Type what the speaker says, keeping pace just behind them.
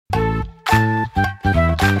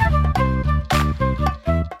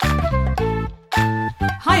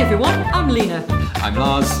Lena. I'm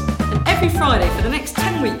Lars. And every Friday for the next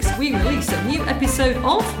 10 weeks we release a new episode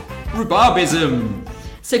of Rhubarbism.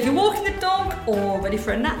 So if you're walking the dog or ready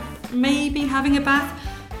for a nap, maybe having a bath,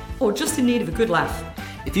 or just in need of a good laugh.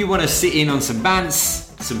 If you want to sit in on some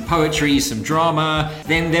bants, some poetry, some drama,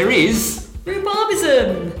 then there is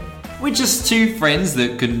Rhubarbism. We're just two friends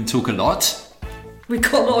that can talk a lot. We've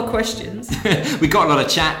got a lot of questions. We got a lot of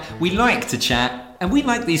chat. We like to chat, and we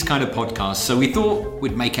like these kind of podcasts, so we thought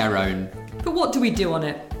we'd make our own. But what do we do on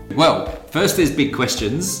it? Well, first there's big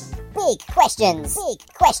questions. Big questions. Big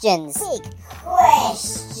questions. Big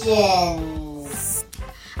questions.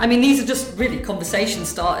 I mean, these are just really conversation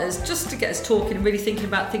starters, just to get us talking and really thinking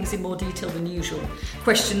about things in more detail than usual.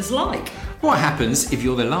 Questions like... What happens if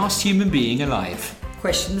you're the last human being alive?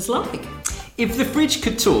 Questions like... If the fridge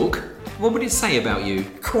could talk, what would it say about you?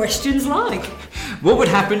 Questions like... What would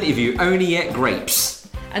happen if you only ate grapes?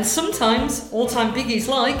 And sometimes, all-time biggies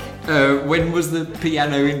like... When was the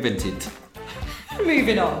piano invented?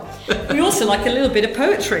 Moving on. We also like a little bit of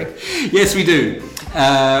poetry. Yes, we do.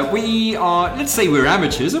 We are, let's say we're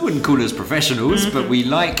amateurs. I wouldn't call us professionals, but we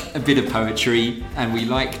like a bit of poetry and we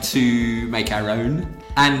like to make our own.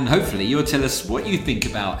 And hopefully you'll tell us what you think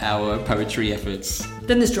about our poetry efforts.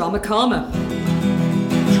 Then there's drama karma.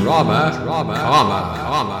 Karma.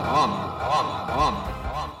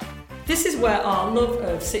 This is where our love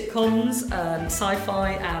of sitcoms and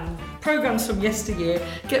sci-fi and programmes from yesteryear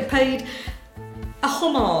get paid a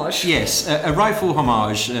homage. Yes, a rightful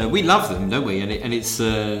homage. We love them, don't we? And it's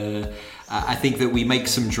I think that we make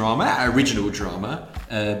some drama, original drama,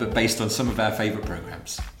 but based on some of our favourite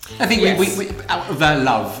programmes. I think yes. we out of our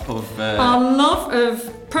love of... Our love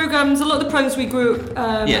of programmes, a lot of the programmes we grew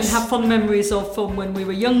up yes. and have fond memories of from when we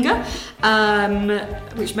were younger,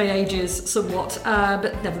 which may age us somewhat,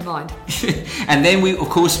 but never mind. And then we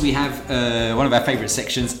have one of our favourite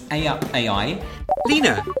sections, A Up AI.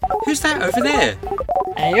 Lena, who's that over there?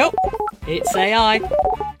 Hey up, it's AI.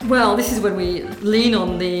 Well, this is when we lean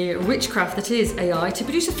on the witchcraft that is AI to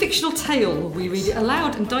produce a fictional tale. We read it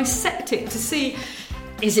aloud and dissect it to see,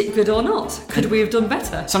 is it good or not? Could we have done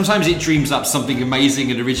better? Sometimes it dreams up something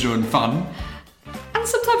amazing and original and fun. And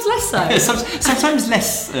sometimes less so. Sometimes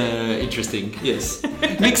less interesting, yes.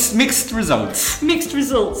 Mixed results. Mixed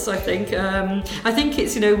results, I think. I think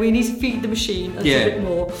it's, we need to feed the machine a little bit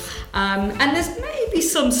more. And there's maybe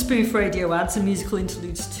some spoof radio ads and musical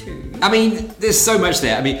interludes too. I mean, there's so much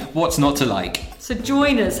there. I mean, what's not to like? So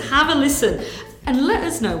join us, have a listen, and let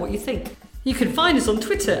us know what you think. You can find us on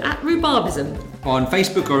Twitter @Rhubarbism. On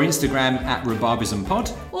Facebook or Instagram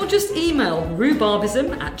 @RhubarbismPod. Or just email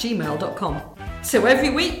rhubarbism@gmail.com. So every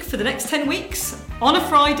week for the next 10 weeks, on a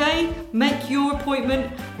Friday, make your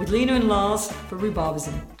appointment with Lena and Lars for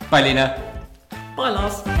Rhubarbism. Bye, Lena. Bye,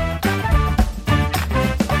 Lars.